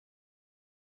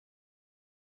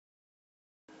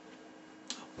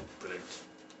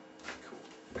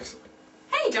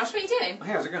Josh, what are you doing?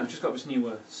 Hey, how's it going? I've just got this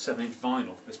new 7-inch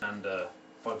vinyl for this band,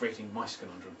 Vibrating Mice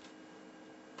Conundrum.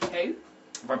 Who?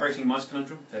 Vibrating Mice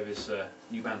Conundrum. They're this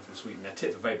new band from Sweden. They're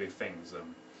tipped for very big things.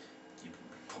 You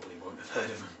probably won't have heard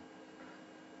of them.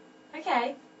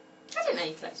 Okay. I didn't know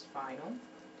you collected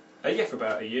vinyl. Yeah, for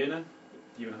about a year now.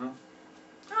 Year and a half.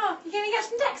 Oh, you going to get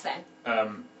some decks then?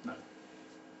 No.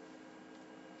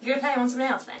 You going to play them on something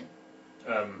else then?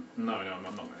 No, I'm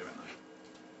not going to do it,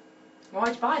 no.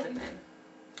 Why'd you buy them then?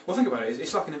 Well, think about it.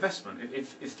 It's like an investment.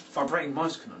 If Vibrating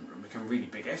Mice Conundrum become really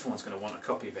big, everyone's going to want a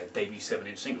copy of their debut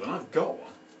 7-inch single, and I've got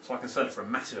one, so I can sell it for a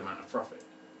massive amount of profit.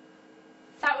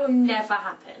 That will never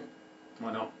happen.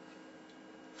 Why not?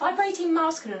 Vibrating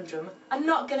Mice Conundrum are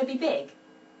not going to be big.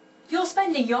 You're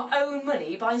spending your own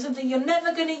money buying something you're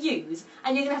never going to use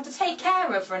and you're going to have to take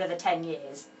care of for another 10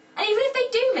 years. And even if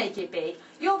they do make it big,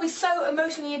 you'll be so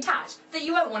emotionally attached that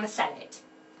you won't want to sell it.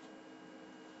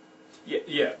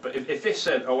 Yeah, but if this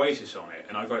said Oasis on it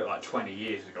and I got it like 20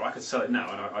 years ago, I could sell it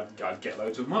now and I'd get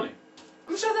loads of money.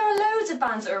 I'm sure there are loads of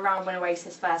bands that were around when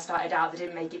Oasis first started out that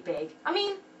didn't make it big. I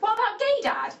mean, what about Gay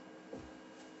Dad?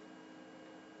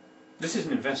 This is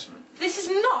an investment. This is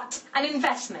not an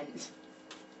investment.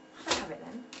 I'll have it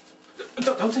then.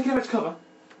 Don't take it out of its cover.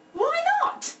 Why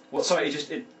not? Well, sorry,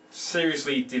 it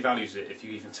seriously devalues it if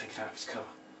you even take it out of its cover.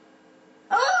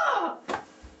 Oh!